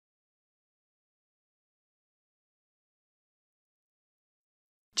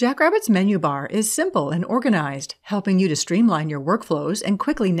Jackrabbit's menu bar is simple and organized, helping you to streamline your workflows and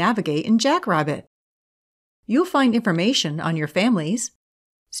quickly navigate in Jackrabbit. You'll find information on your families,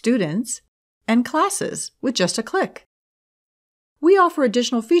 students, and classes with just a click. We offer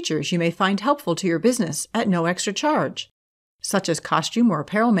additional features you may find helpful to your business at no extra charge, such as costume or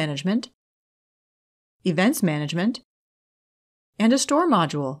apparel management, events management, and a store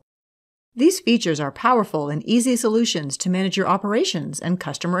module. These features are powerful and easy solutions to manage your operations and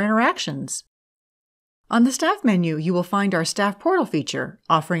customer interactions. On the staff menu, you will find our staff portal feature,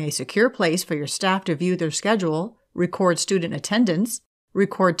 offering a secure place for your staff to view their schedule, record student attendance,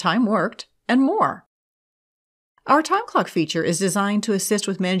 record time worked, and more. Our time clock feature is designed to assist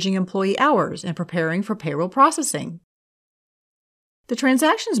with managing employee hours and preparing for payroll processing. The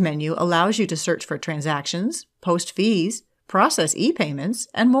transactions menu allows you to search for transactions, post fees, process e-payments,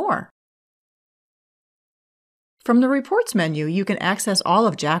 and more. From the Reports menu, you can access all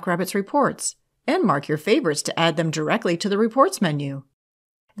of Jackrabbit's reports and mark your favorites to add them directly to the Reports menu.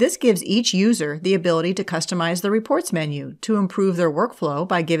 This gives each user the ability to customize the Reports menu to improve their workflow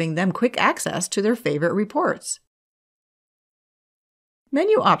by giving them quick access to their favorite reports.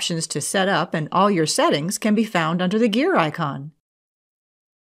 Menu options to set up and all your settings can be found under the gear icon.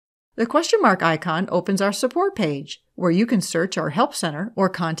 The question mark icon opens our support page, where you can search our Help Center or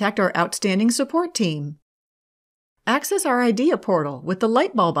contact our outstanding support team. Access our idea portal with the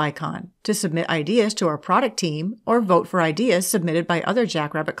light bulb icon to submit ideas to our product team or vote for ideas submitted by other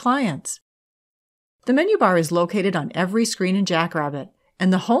Jackrabbit clients. The menu bar is located on every screen in Jackrabbit,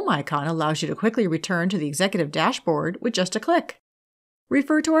 and the Home icon allows you to quickly return to the executive dashboard with just a click.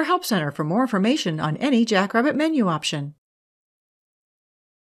 Refer to our Help Center for more information on any Jackrabbit menu option.